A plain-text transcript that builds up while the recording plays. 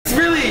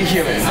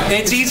being human.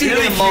 It's easy to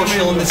get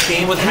emotional in this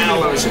game with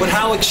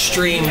how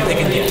extreme they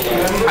can get.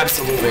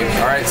 Absolutely.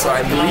 All right, so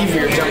I believe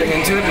you're jumping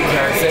into it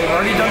because they've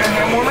already done their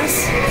hand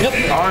warmers. Yep.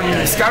 On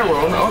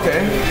Skyworld,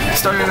 okay.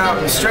 Starting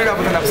out straight up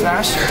with an up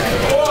smash.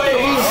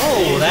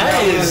 Oh,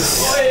 that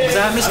is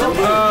that Mr.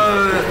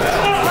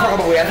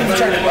 Probably. I think you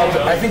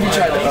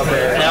tried it up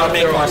there. That would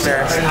make more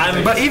sense.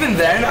 But even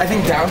then, I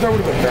think down throw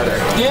would have been better.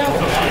 Yeah.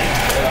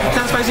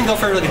 Kind of surprising to go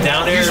for like a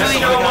down air. Usually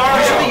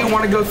you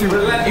want to go for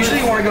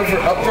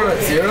up throw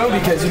at 0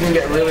 because you can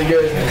get really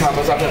good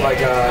combos off of like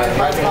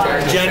rising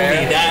air.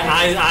 GENV. That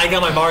I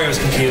got my Mario's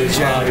confused.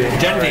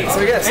 GENV.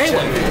 So yes,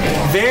 anyway,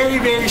 very,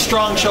 very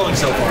strong showing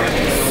so far.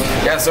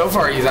 Yeah, so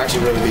far he's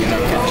actually really beating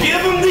up KidG.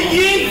 Give him the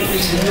yeet!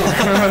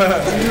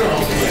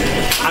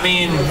 I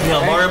mean, you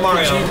know, Mario.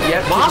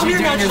 Mob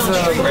Mirror matches on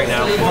stream right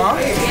now.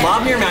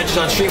 Mob Mirror matches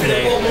on stream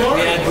today.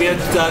 We had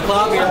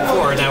Cloud Mirror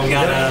before, now we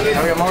got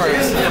Mario.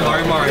 Yeah,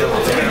 Mario.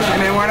 I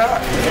mean, why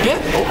not? Yeah.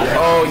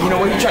 Oh, you know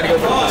what? He tried to go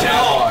for the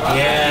jab.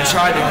 Yeah. He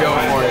tried to go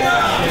for it.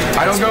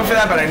 I don't go for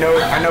that, but I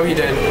know he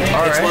did.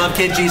 All right. It's one of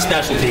KidG's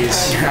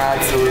specialties.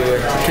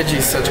 Absolutely.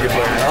 KidG's such a good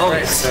player. All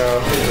right,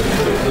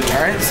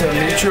 so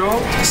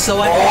neutral.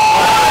 So I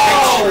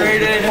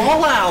traded.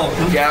 All out.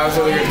 Yeah, that was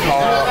really good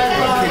call out.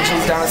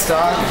 KidG's down a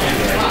stock.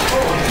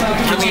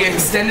 KidG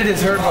extended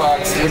his hurt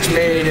box, which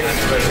made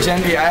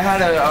GENV. I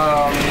had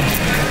a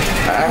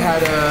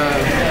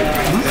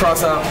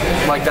cross up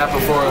like that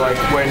before, like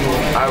when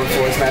I would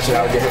forward smash it,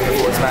 I would get hit with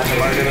forward smash.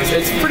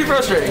 It's pretty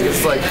frustrating.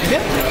 It's like,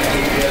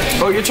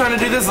 oh, you're trying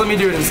to do this? Let me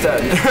do it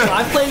instead. So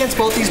I've played against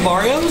both these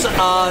Marios.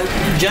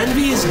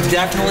 GENV is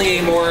definitely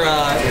a more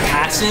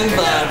passive,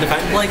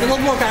 like a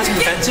little more passive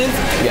defensive.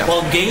 Yeah.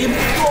 While Gabe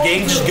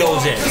just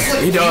goes in.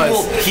 He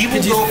does. He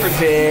will go for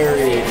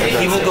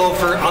He will go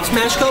for up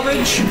smash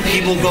coverage.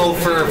 He will go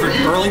for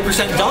early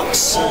percent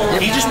dunks.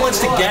 He just wants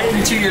to get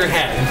into your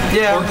head.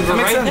 Yeah. But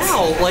right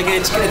now, like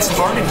it's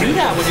hard to do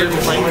that when you're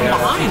playing from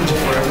behind.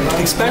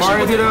 Especially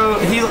I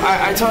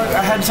had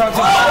talked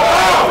to him.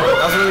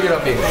 That was a really good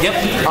upbeat. Yep.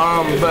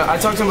 But I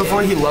talked to him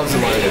before. He loves the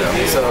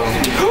Mario, so.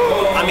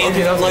 I mean,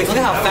 like look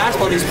at how fast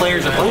both these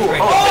players are playing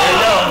right now. There you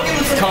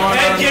go. Calling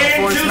on the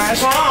forward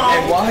smash,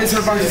 and while his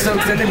hurt box is so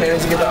extended,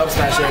 managed to get the up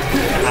smash in.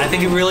 I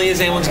think it really is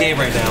anyone's game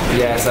right now.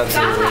 Yes,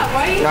 absolutely.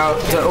 Now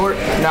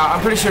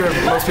I'm pretty sure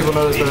most people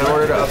know this, but in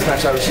order to up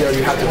smash out of shield,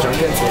 you have to jump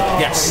into it.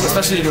 Yes.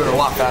 Especially to do it a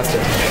lot faster.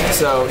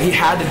 So he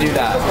had to do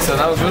that. So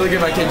that was really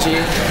good by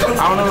KidG.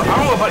 I don't know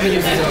what button he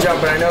uses to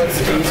jump, but I know it's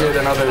easier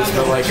than others.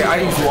 But like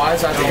I use Y,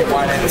 so I have to hit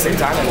Y at the same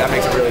time, and that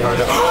makes it really hard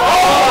to.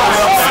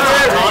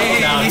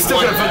 He still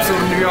could have foot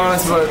sword, to be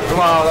honest, but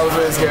wow, that was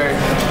really scary.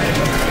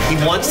 He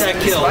wants that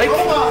kill. I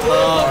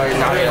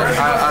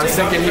was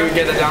thinking he would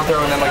get a down throw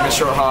and then like a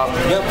short hop.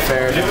 Yep.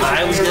 Fair.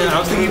 I was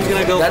thinking he was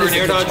gonna go for an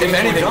air dodge. If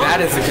anything,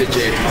 that is a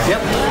KidG.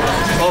 Yep.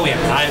 Oh yeah.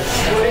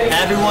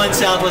 Everyone in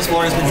Southwest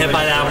Florida has been hit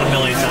by that one a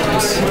million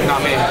times.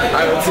 Not me.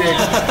 I would say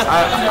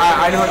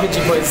I know how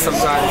KidG plays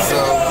sometimes, so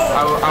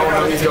I don't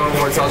know if he's going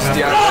for it, so I'll just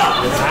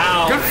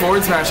Wow. Good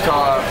forward smash call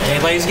out.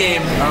 Anybody's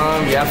game.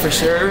 Yeah, for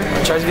sure.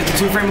 I tried to get the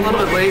 2-frame a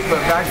little bit late, but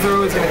back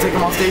throw is gonna take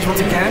him off stage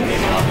once again.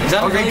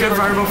 Okay, good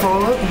fireball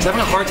follow up. He's having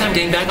a hard time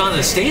getting back onto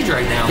the stage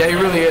right now. Yeah, he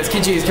really is.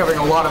 KidG is covering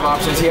a lot of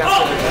options. He has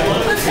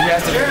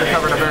to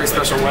recover in a very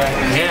special way.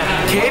 Yeah.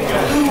 Cape.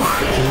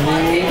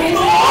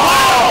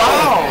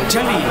 Wow.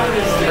 GENV.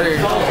 Or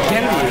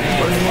GENV.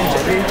 What is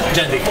his name?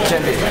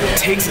 GENV.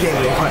 Takes game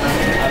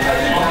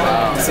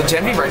 1. So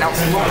GENV right now.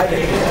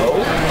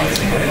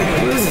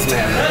 Who is this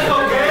man?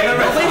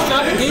 Nobody's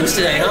dropping games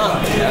today,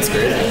 huh? That's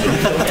great.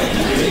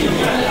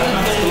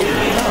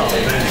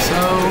 So,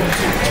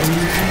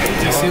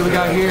 let's see what we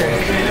got here.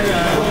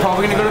 We're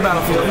probably going to go to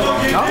Battlefield.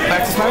 Oh,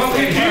 back to Smash.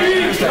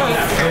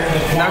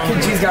 Now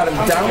KidG's got him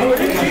downward,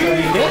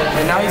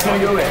 and now he's going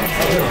to go in.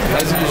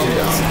 As he usually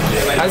does.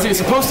 As he's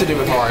supposed to do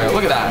with Mario.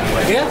 Look at that.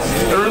 Yeah.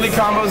 Early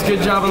combos,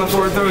 good job on the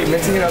forward throw. He's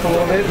mixing it up a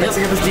little bit,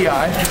 mixing up his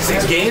DI.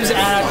 Game's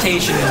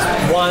adaptation is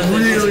one.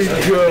 Really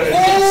good.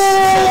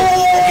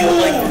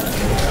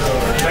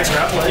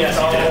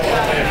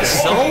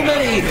 So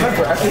many.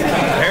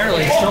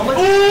 Apparently, so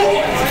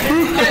many.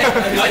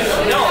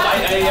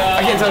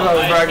 I can't tell if I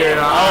was bragging or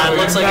not. It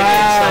looks like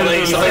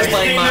somebody's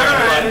playing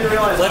Mario,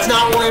 but let's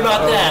not worry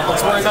about that.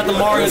 Let's worry about the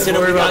Marios that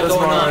we got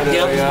going on.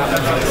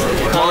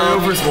 Yep. Mario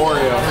versus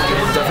Wario.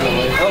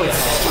 Definitely. Oh, yeah.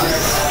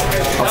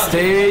 Off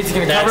stage, he's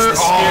gonna That's cover. The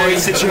scary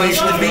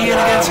situation to be in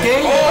against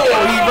Gabe.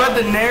 Oh, he read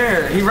the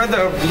nair. He read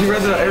the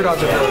air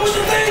dodge approach.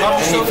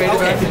 And he faded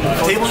back.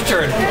 Tables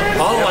turn.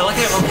 Oh, I like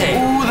it. Okay.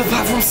 Ooh, the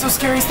platform's so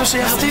scary,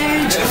 especially on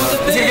stage.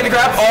 Is he gonna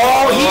grab?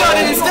 Oh, he got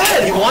it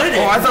instead. He wanted it.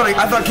 Oh, I thought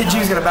KidG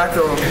was gonna back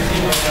throw him.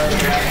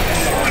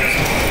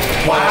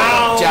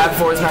 Wow. Jab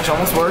forward smash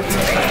almost worked.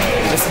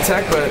 Missed the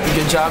tech, but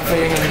good job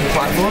fading into the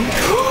platform.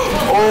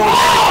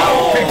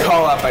 Oh, good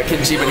call out by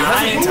KidG, but he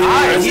hasn't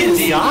died. He is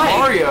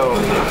Mario.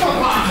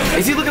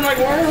 Is he looking like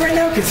Wario right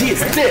now? Because he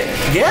is thick.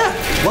 Yeah,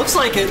 looks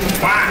like it.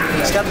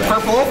 He's got the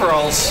purple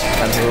overalls.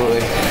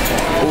 Absolutely.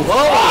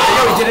 Whoa! There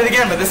you go, he did it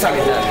again, but this time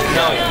he did.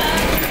 No,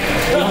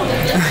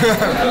 yeah.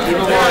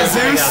 Even more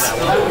Zeus?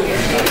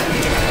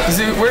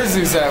 Where's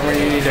Zeus at when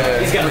you need to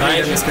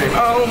read him scream?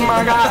 Oh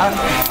my god.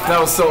 That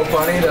was so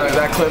funny,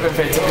 that clip with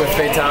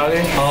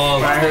Fatality.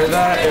 Oh, when I heard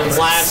that, it was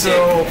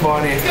so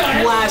funny.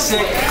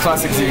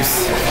 Classic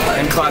Zeus.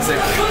 And classic.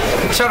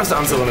 Shout out to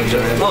Unsel and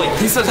Joe. Oh, yeah.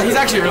 He's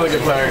actually a really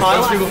good player.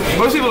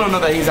 Most people don't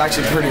know that he's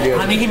actually pretty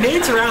good. I mean, he made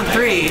it to round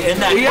 3 in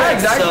that Yeah,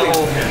 exactly.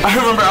 So. I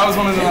remember I was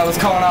one of them that was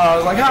calling out. I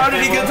was like, how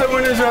did he get to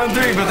winners round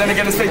 3? But then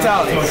again, it's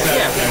Fatality.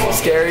 Yeah.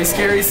 Scary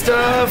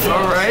stuff.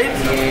 All right.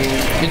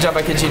 Good job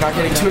by KidG, not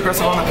getting too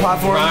aggressive on the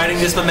platform. Riding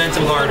this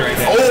momentum hard right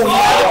now. Oh,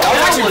 yeah.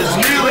 That was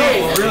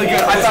really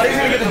good. I thought he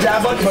was going to get the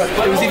jab hook, but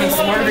it was even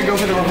smarter to go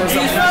for the reverse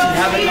up smash. He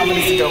had the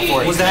confidence to go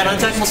for it. Was that an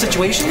untechable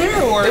situation there,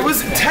 or? It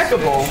was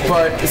techable,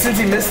 but since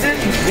he missed it,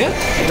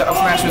 the up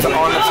smash was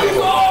on the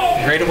table.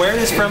 Great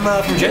awareness from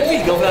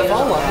GENV. Go for that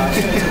follow-up.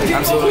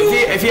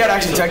 Absolutely. If he had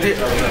actually teched it,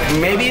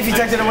 maybe if he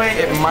teched it away,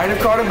 it might have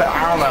caught him, but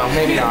I don't know.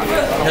 Maybe not.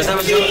 Does have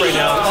a jump right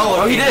now.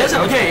 Oh, he did.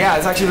 Okay, yeah,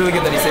 it's actually really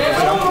good that he saved his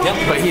jump. Yep.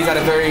 But he's at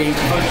a very.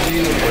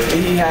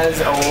 He has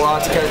a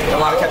lot of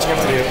catching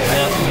up to do.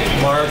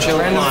 Yeah. Large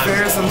Random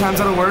fair, sometimes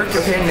that'll work.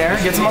 Okay, Nair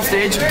gets him off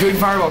stage. Good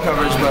fireball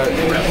coverage, but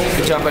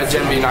good job by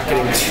GENV not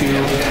getting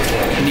too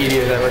needy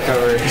of that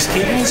recovery. He's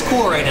keeping his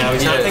cool right now.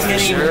 He's not taking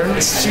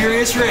any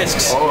serious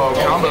risks. Oh,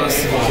 combos.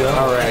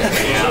 All right.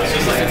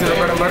 Get to the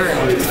bread and butter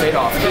and it's paid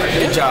off.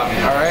 Good job.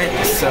 All right.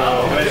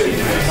 So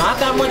not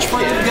that much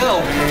further to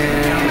go.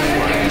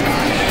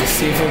 Let's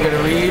see if we'll get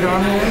a read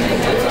on him.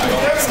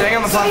 Staying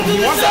on the platform.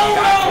 He wants that.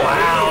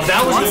 Wow,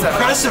 that was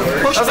impressive.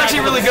 That was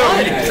actually really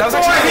good. That was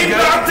actually really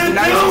good.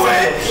 Nice.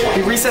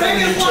 He reset it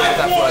in neutral with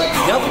that flood.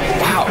 Yep.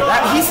 Wow.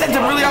 He sent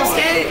him really off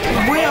stage.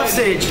 Way off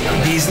stage.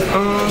 He's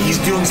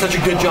doing such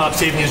a good job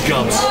saving his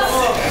jumps.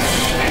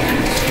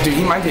 Dude,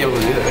 he might be able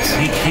to do this.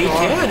 He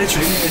can. It's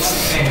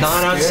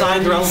not outside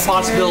the realm of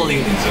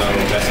possibility.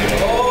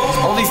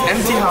 All these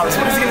empty hops.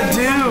 What is he gonna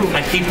do?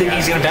 I keep thinking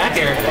he's gonna back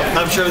air.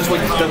 I'm sure that's what.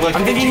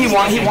 I'm thinking he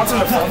wants him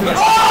to fall.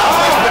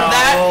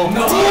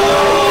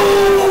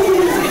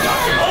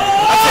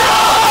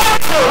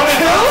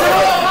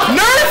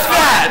 Nerf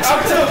that!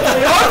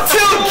 Up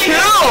 2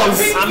 kills!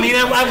 I mean,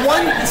 I'm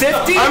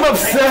 150. I'm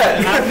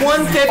upset. I'm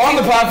 150. On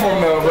the platform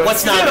though, but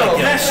what's not gonna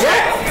kill?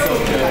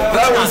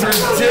 That was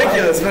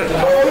ridiculous. But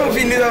I don't know if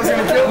he knew that was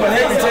gonna kill, but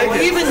hey, we take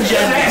it. Even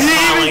GENV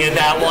smiling at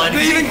that one.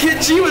 Even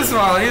KidG was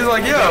smiling. He was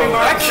like, yo,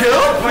 that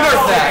killed?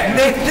 Nerf that.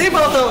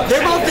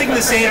 They're both thinking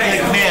the same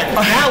thing. Man,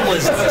 that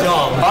was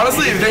dumb.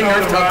 Honestly, if they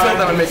nerfed up tilt,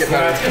 that would make it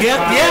better.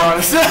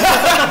 Yeah. So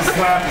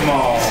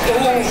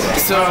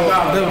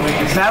the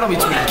battle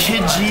between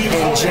KidG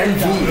and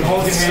GENV.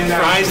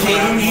 Surprised he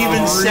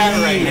even set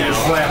right now.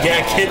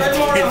 Yeah, kid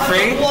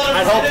free?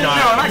 I hope not.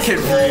 No, not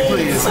kid free,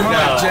 please. More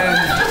like Gen.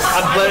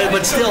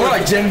 But still, more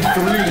like Gen 3.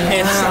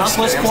 And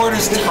Southwest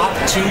Florida's top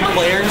 2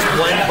 players,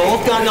 when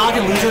both got knocked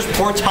and losers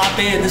pour top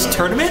 8 in this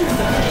tournament,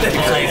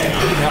 like,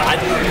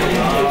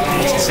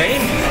 it's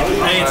insane.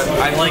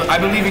 I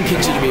believe in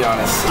KidG, to be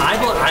honest. I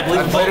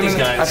believe in both these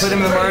guys. I put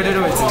him in the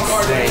Maradito, it's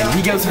insane.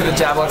 He goes for the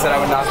jab blocks that I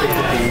would not think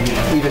would be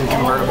even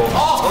convertible.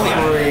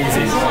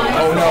 Crazy.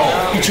 Oh no,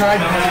 he tried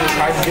to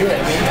do it.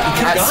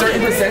 At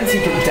certain percents, he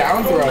can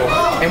down throw,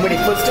 and when he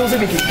footstools him,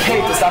 he can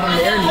cake to stop him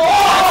there, and he can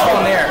catch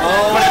him there.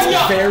 But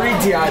it's very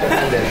DI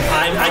dependent.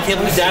 I can't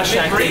believe Dash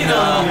Shack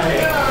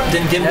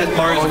didn't give him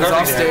Mario's recovery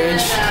off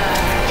stage.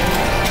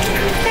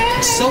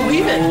 It's so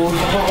even.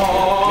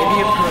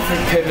 Maybe a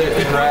perfect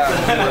pivot grab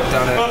would have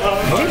done it.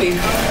 Maybe.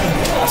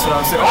 That's what I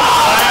was saying.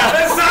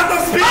 That's not the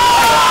speed!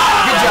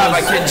 Good job by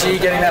KidG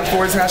getting that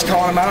forward smash,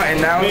 calling him out, and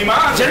now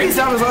GENV's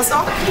down his last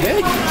stock.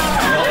 Frame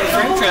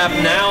trap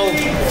now.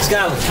 He's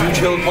got a huge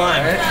hill to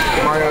climb.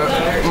 Mario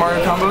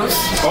combos.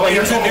 Oh, he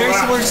was in a very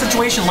similar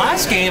situation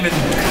last game, and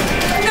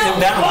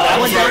that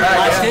went down the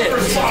last hit.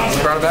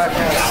 Brought it back.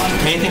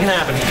 Anything can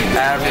happen.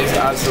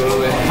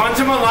 Absolutely. Punch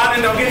him a lot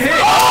and don't get hit.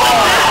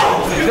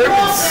 There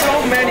were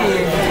so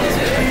many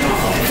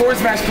forward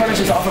smash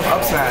punishes off of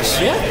up smash.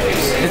 Yeah.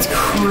 It's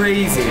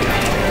crazy.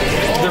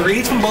 The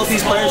reads from both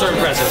these players are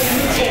impressive.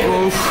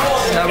 Oof.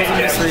 That was a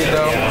misread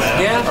though.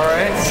 Yeah.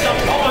 Alright.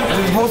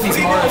 Both these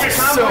Marios are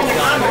so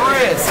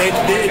crisp.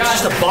 It's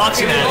just a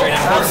boxing match right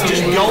now. It's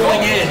just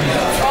going in.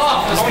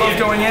 Just both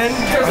going in.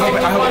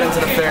 I hope it ends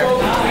in a fair,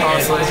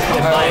 honestly.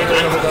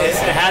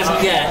 It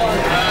hasn't yet.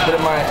 But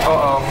it might.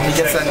 He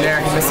gets that nair.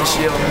 He missed the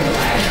shield.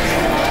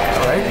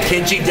 Alright.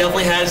 KidG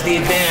definitely has the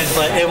advantage,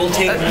 but it will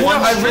take one.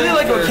 I really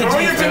like what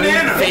KidG is doing,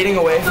 fading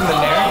away from the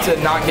nair to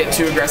not get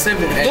too aggressive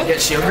and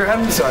get shield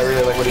grab. So I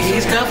really like what he's doing.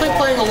 He's definitely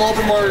playing a little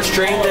bit more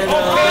restrained than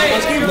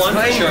let's game 1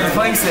 for sure. He's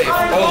playing safe.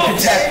 Oh,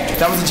 good tech.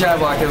 That was a jab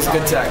block. It was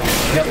good tech.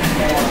 Yep.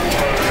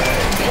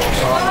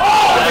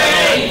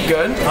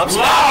 Good. Up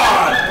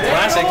smash.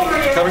 Classic.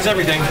 Covers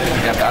everything.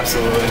 Yep,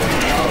 absolutely.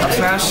 Up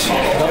smash.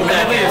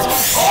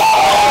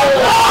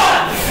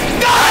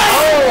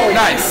 Oh,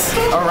 nice.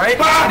 All right.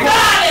 All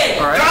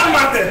right.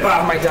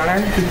 Am I down there?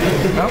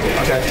 No?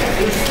 Okay.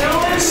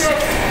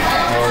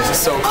 Oh, this is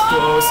so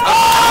close.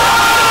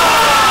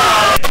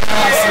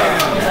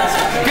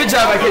 Good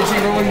job by KidG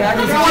rolling back.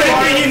 If you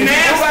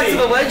go back to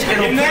the ledge,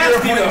 it'll put your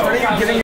opponent in front of you, giving